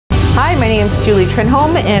Hi, my name is Julie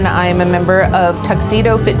Trinholm and I'm a member of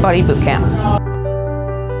Tuxedo Fit Body Bootcamp.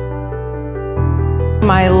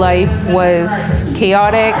 My life was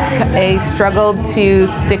chaotic. I struggled to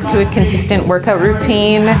stick to a consistent workout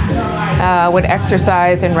routine, would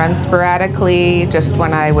exercise and run sporadically just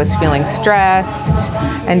when I was feeling stressed,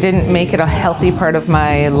 and didn't make it a healthy part of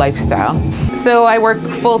my lifestyle. So I work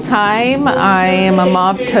full-time. I am a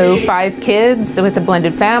mom to 5 kids with a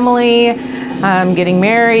blended family. I'm getting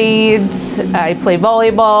married. I play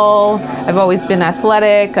volleyball. I've always been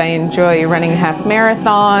athletic. I enjoy running half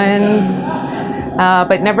marathons.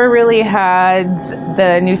 But never really had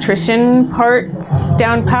the nutrition part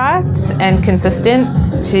down pat and consistent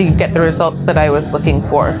to get the results that I was looking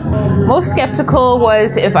for. Most skeptical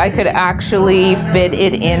was if I could actually fit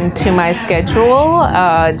it into my schedule,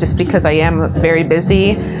 just because I am very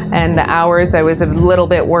busy, and the hours I was a little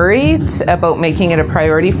bit worried about making it a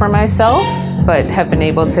priority for myself, but have been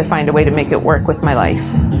able to find a way to make it work with my life.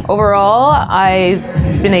 Overall, I've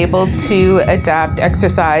been able to adapt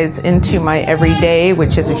exercise into my everyday,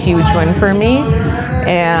 which is a huge one for me,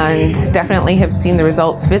 and definitely have seen the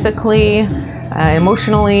results physically,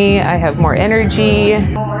 emotionally. I have more energy.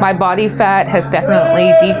 My body fat has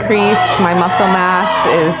definitely decreased. My muscle mass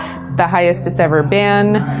is the highest it's ever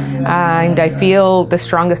been, and I feel the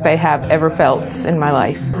strongest I have ever felt in my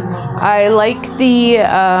life. I like the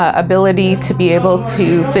ability to be able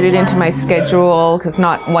to fit it into my schedule, because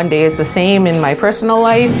not one day is the same in my personal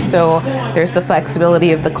life, so there's the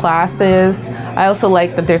flexibility of the classes. I also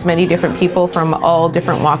like that there's many different people from all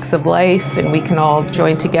different walks of life, and we can all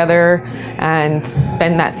join together and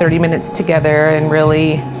spend that 30 minutes together and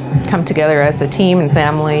really come together as a team and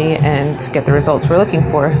family and get the results we're looking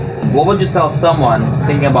for. What would you tell someone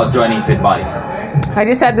thinking about joining Fit Body? I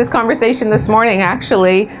just had this conversation this morning,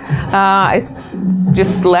 actually. I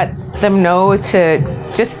just let them know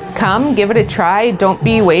to just come, give it a try. Don't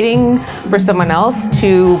be waiting for someone else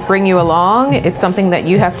to bring you along. It's something that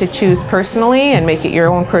you have to choose personally and make it your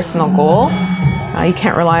own personal goal. You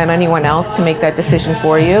can't rely on anyone else to make that decision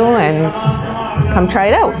for you, and come try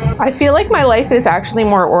it out. I feel like my life is actually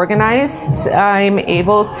more organized. I'm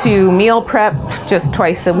able to meal prep just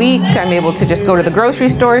twice a week. I'm able to just go to the grocery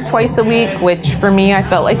store twice a week, which for me, I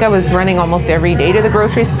felt like I was running almost every day to the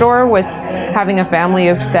grocery store with having a family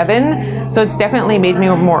of 7. So it's definitely made me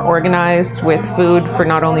more organized with food for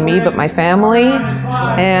not only me, but my family.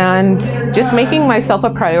 And just making myself a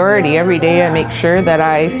priority every day. I make sure that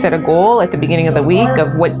I set a goal at the beginning of the week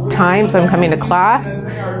of what times I'm coming to class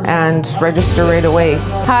and register right away.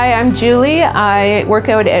 Hi, I'm Julie. I work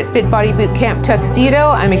out at Fit Body Bootcamp Tuxedo.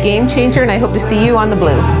 I'm a game changer, and I hope to see you on the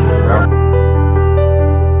blue.